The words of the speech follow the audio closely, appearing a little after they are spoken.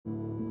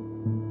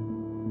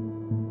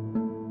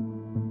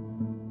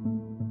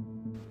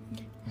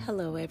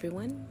Hello,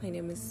 everyone. My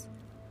name is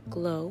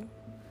Glow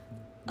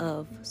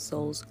of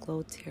Souls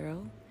Glow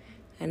Tarot.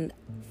 And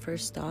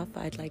first off,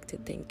 I'd like to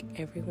thank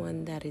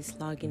everyone that is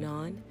logging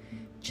on,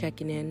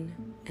 checking in,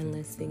 and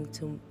listening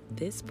to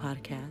this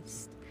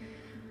podcast.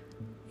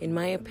 In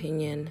my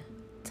opinion,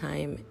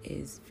 time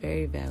is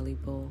very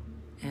valuable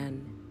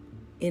and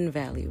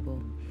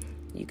invaluable.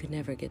 You could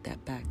never get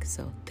that back.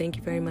 So thank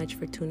you very much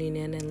for tuning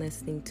in and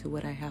listening to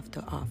what I have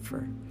to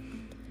offer.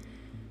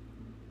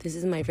 This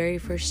is my very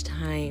first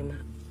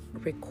time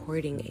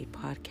recording a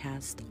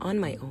podcast on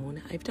my own.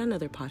 I've done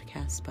other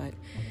podcasts, but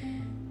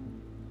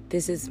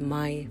this is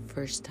my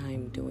first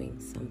time doing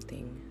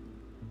something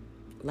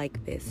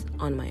like this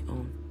on my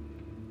own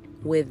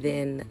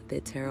within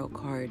the tarot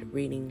card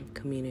reading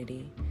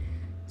community.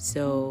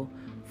 So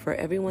for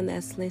everyone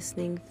that's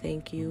listening,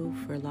 thank you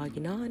for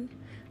logging on.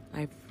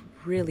 I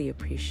really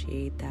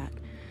appreciate that.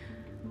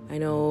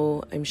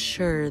 I'm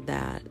sure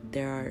that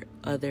there are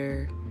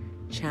other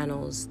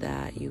channels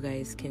that you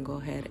guys can go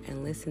ahead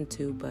and listen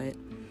to, but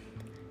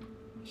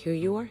here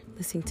you are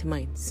listening to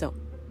mine. So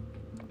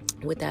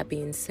with that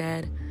being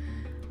said,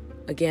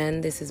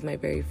 again, this is my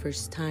very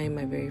first time,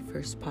 my very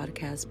first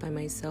podcast by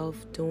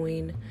myself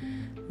doing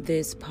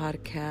this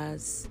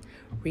podcast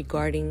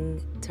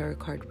regarding tarot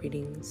card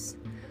readings.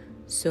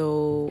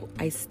 So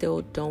I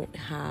still don't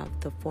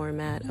have the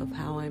format of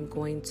how I'm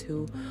going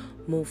to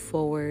move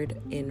forward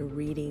in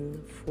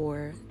reading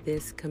for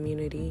this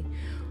community,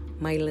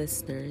 my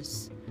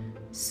listeners.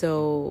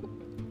 So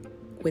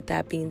with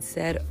that being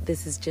said,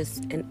 this is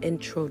just an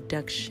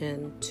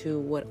introduction to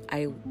what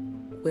I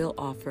will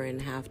offer and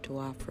have to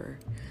offer.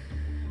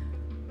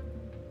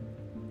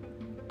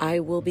 I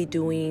will be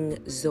doing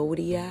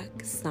zodiac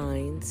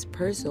signs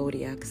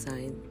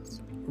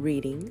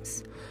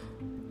readings,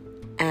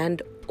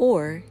 and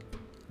or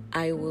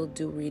I will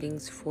do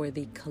readings for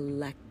the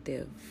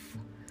collective.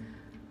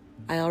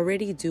 I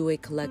already do a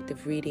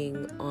collective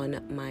reading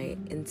on my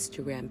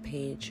Instagram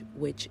page,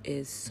 which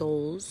is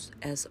Souls,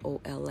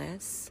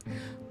 SOLS,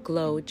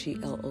 Glow,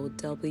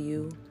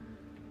 GLOW,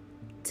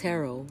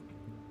 Tarot,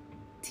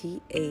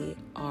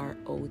 TAROT,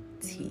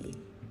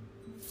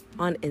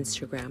 on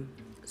Instagram.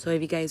 So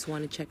if you guys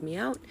want to check me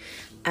out,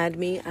 add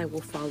me. I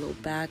will follow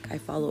back. I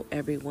follow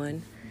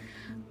everyone.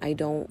 I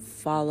don't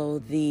follow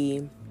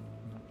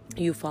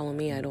you follow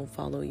me, I don't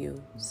follow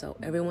you. So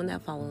everyone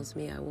that follows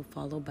me, I will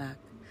follow back.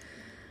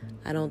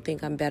 I don't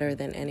think I'm better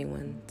than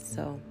anyone.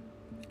 So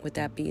with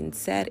that being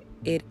said,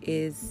 it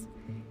is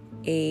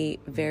a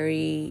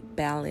very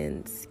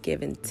balanced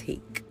give and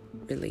take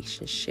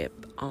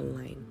relationship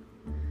online.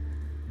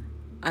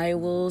 I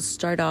will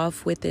start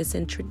off with this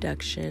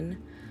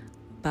introduction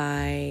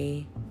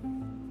by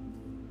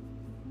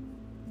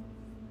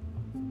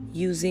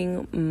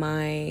using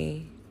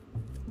my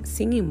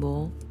singing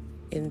bowl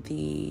in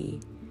the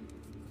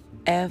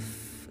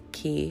F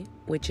key,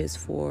 which is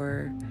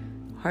for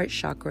heart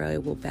chakra.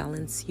 It will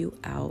balance you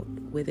out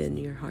within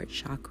your heart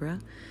chakra.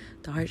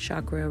 The heart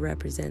chakra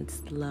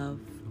represents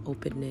love,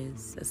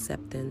 openness,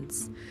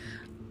 acceptance.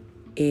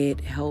 It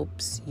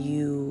helps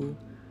you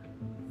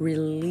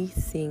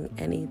releasing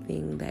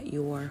anything that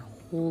you are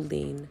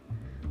holding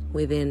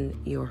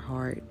within your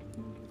heart,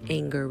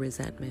 anger,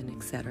 resentment,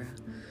 etc.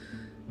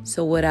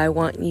 So what I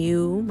want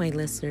you, my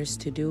listeners,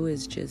 to do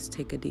is just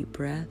take a deep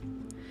breath.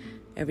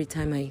 Every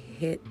time I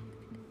hit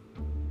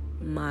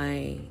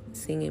my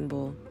singing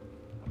bowl,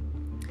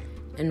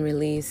 and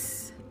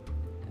release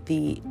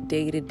the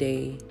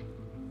day-to-day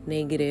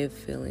negative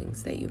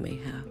feelings that you may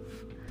have.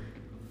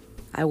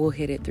 I will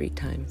hit it 3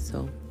 times.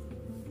 So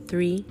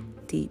 3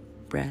 deep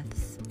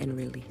breaths and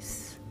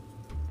release.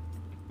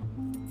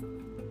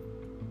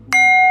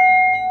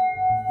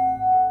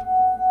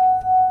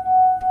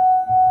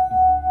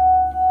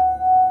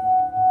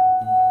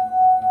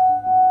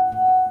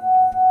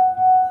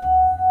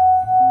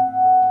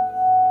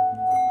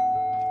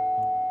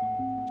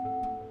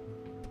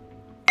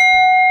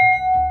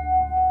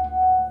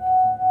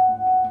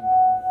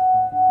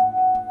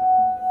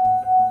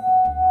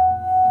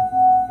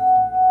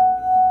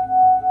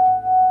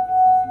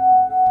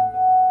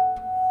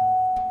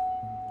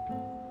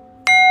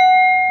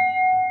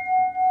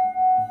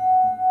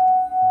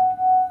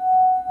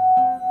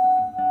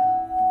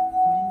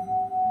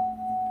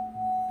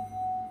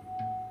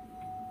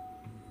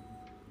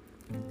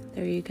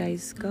 There you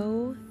guys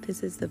go.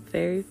 This is the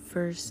very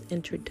first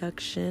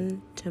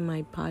introduction to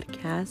my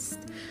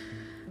podcast.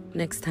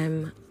 Next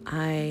time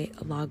I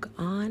log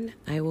on,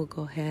 I will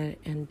go ahead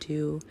and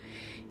do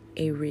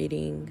a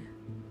reading,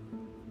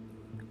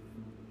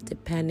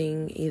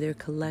 depending either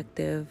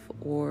collective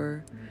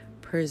or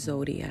per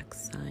zodiac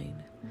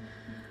sign.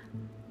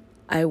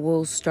 I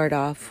will start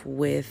off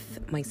with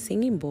my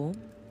singing bowl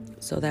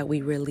so that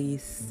we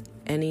release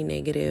any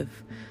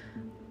negative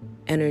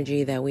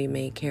energy that we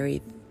may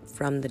carry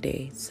from the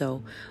day.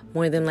 So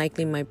more than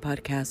likely my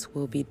podcast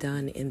will be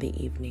done in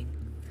the evening.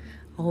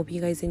 I hope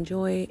you guys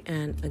enjoy,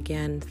 and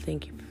again,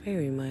 thank you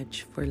very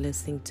much for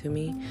listening to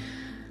me.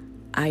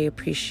 I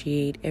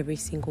appreciate every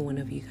single one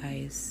of you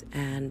guys,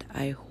 and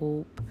I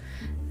hope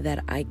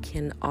that I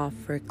can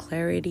offer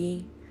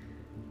clarity,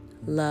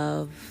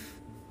 love,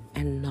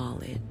 and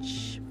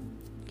knowledge.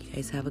 You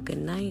guys have a good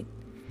night.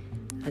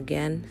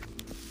 Again,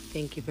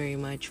 thank you very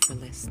much for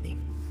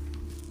listening.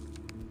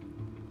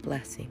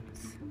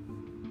 Blessings.